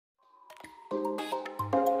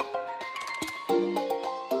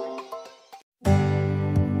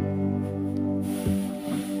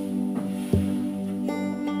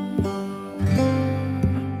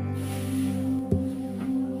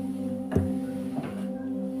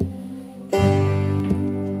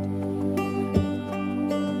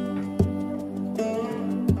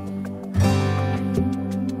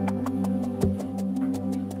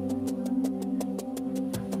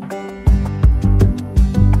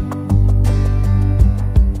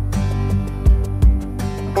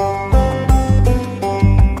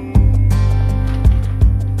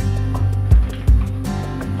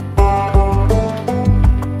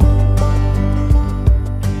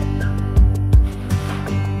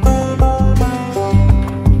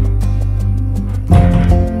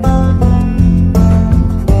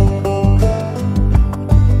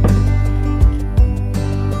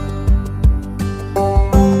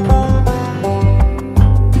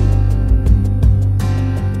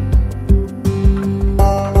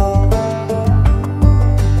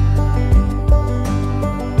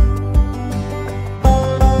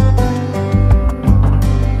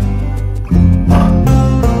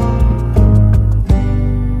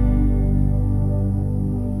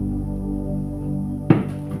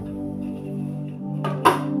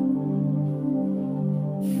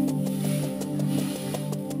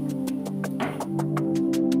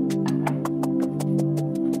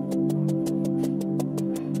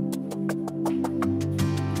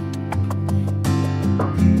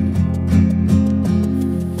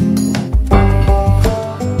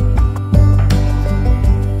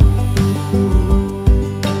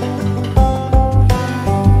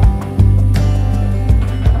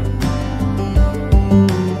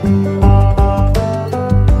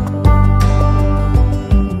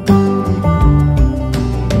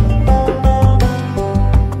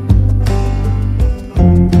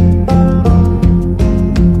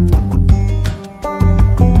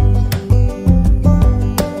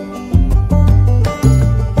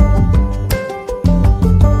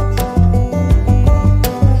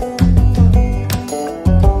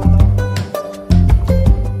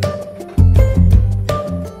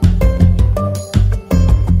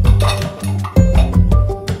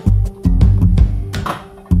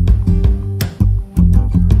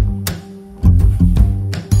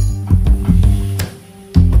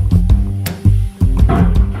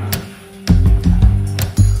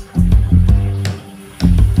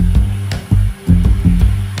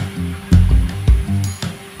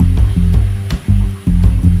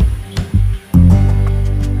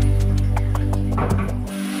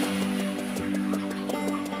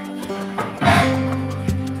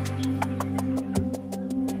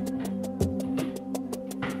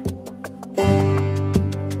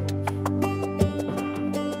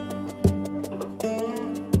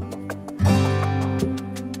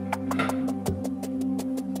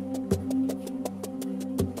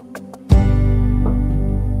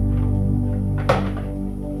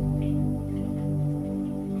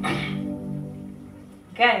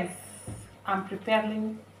Guys, I'm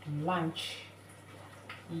preparing lunch.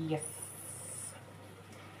 Yes.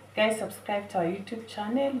 Guys, subscribe to our YouTube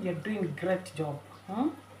channel. You're doing a great job.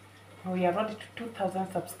 We are already to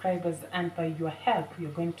 2,000 subscribers, and by your help,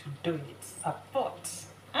 you're going to do it. Support.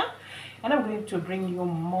 And I'm going to bring you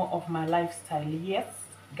more of my lifestyle. Yes,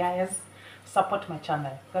 guys, support my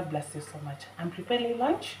channel. God bless you so much. I'm preparing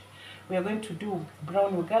lunch. We are going to do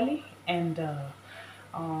brown ugali and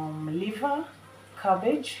liver,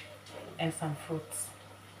 cabbage, and some fruits.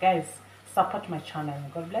 Guys, support my channel.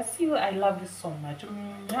 God bless you. I love you so much.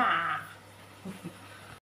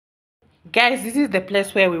 Guys, this is the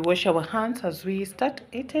place where we wash our hands as we start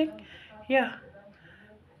eating. Yeah,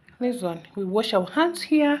 this one. We wash our hands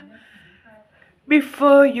here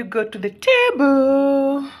before you go to the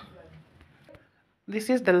table.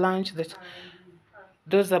 This is the lunch.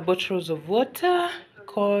 Those are bottles of water,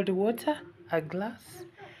 cold water, a glass,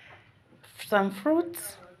 some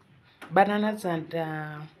fruits, bananas and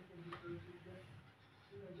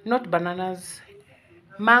not bananas,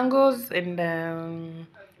 mangoes and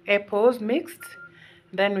apples mixed.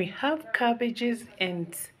 Then we have cabbages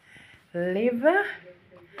and liver,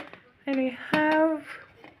 and we have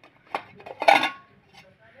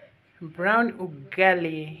brown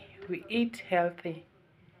ugali. We eat healthy.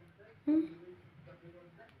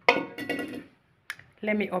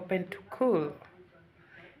 Let me open to cool.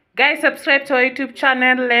 Guys, subscribe to our YouTube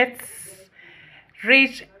channel. Let's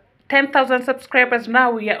reach 10,000 subscribers.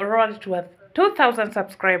 Now we are already to 2,000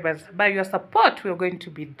 subscribers. By your support, we're going to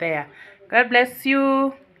be there. God bless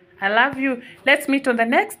you. I love you. Let's meet on the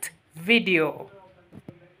next video.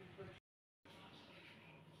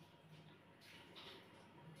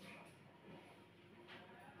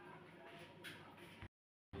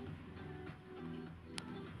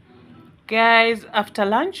 Guys, after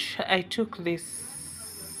lunch I took this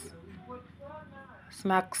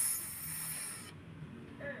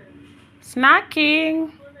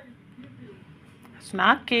snacking.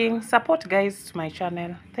 Support, guys, to my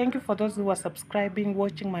channel. Thank you for those who are subscribing,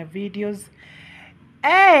 watching my videos.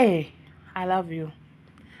 Hey, I love you.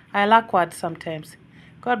 I lack words sometimes.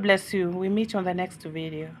 God bless you. We meet you on the next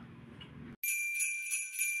video.